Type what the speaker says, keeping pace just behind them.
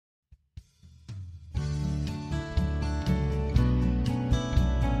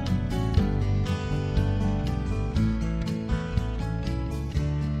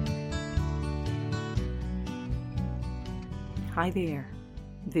Hi there,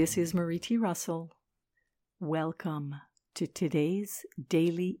 this is Marie T. Russell. Welcome to today's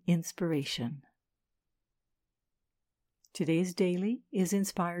Daily Inspiration. Today's daily is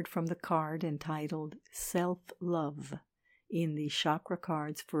inspired from the card entitled Self-Love in the Chakra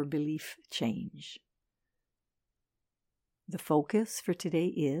Cards for Belief Change. The focus for today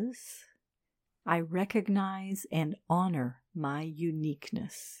is, I recognize and honor my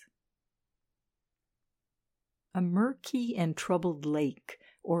uniqueness. A murky and troubled lake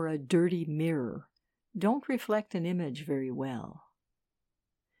or a dirty mirror don't reflect an image very well.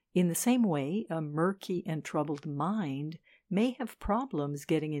 In the same way, a murky and troubled mind may have problems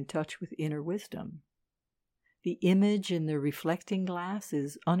getting in touch with inner wisdom. The image in the reflecting glass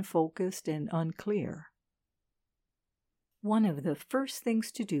is unfocused and unclear. One of the first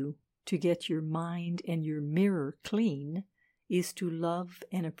things to do to get your mind and your mirror clean is to love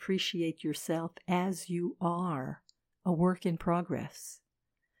and appreciate yourself as you are, a work in progress.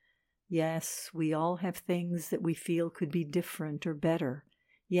 Yes, we all have things that we feel could be different or better,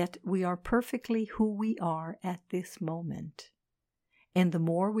 yet we are perfectly who we are at this moment. And the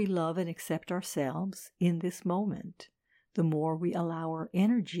more we love and accept ourselves in this moment, the more we allow our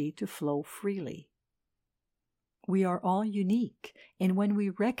energy to flow freely. We are all unique, and when we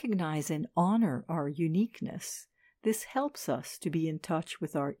recognize and honor our uniqueness, this helps us to be in touch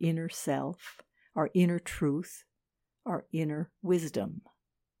with our inner self, our inner truth, our inner wisdom.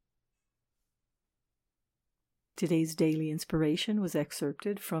 Today's daily inspiration was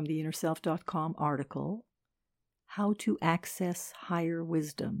excerpted from the InnerSelf.com article, How to Access Higher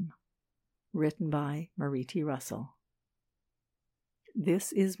Wisdom, written by Marie T. Russell.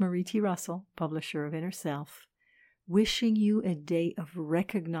 This is Marie T. Russell, publisher of Inner Self, wishing you a day of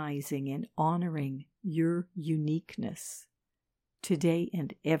recognizing and honoring your uniqueness today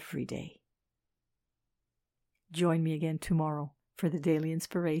and every day. Join me again tomorrow for the daily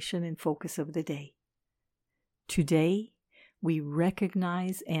inspiration and focus of the day. Today, we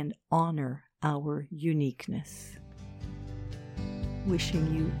recognize and honor our uniqueness.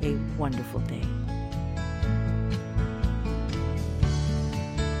 Wishing you a wonderful day.